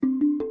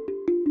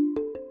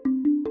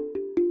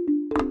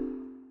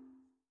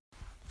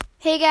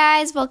Hey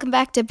guys, welcome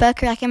back to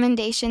Book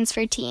Recommendations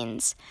for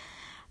Teens.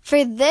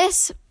 For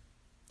this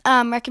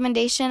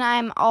recommendation,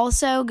 I'm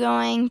also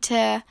going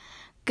to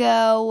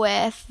go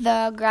with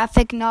the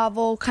graphic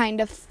novel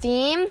kind of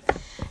theme,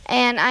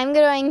 and I'm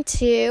going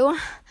to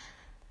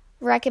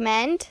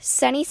recommend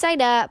Sunny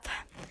Side Up,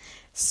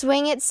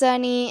 Swing It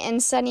Sunny,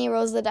 and Sunny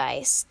Rolls the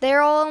Dice.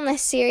 They're all in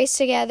this series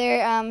together.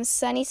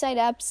 Sunny Side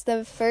Up's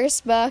the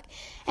first book,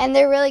 and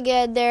they're really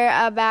good.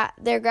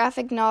 They're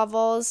graphic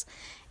novels.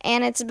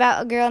 And it's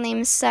about a girl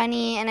named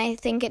Sunny, and I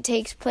think it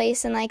takes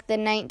place in, the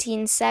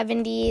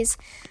 1970s.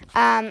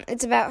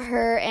 It's about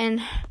her,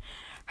 and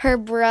her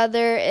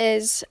brother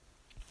is,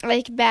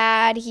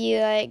 bad.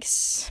 He,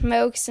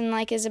 smokes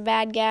and, is a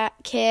bad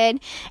kid.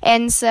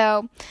 And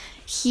so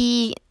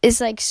he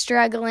is,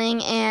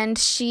 struggling, and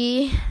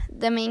the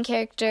main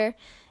character,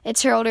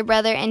 it's her older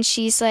brother, and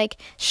she's,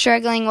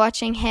 struggling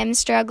watching him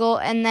struggle.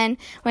 And then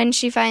when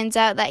she finds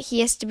out that he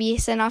has to be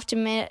sent off to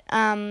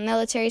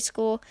military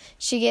school,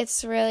 she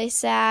gets really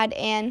sad.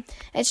 And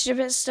it's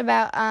just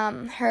about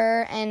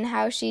her and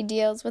how she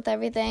deals with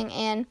everything.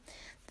 And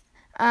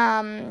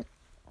in,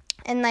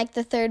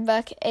 the third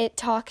book, it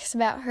talks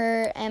about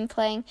her and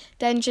playing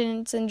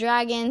Dungeons and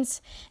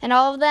Dragons. And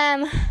all of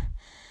them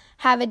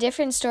have a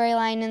different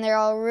storyline, and they're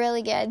all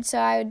really good. So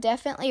I would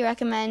definitely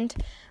recommend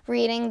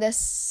reading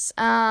this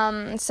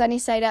Sunny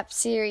Side Up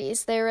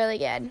series. They're really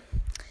good.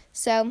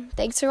 So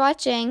thanks for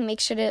watching. Make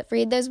sure to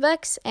read those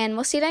books, and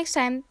we'll see you next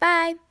time.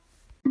 Bye!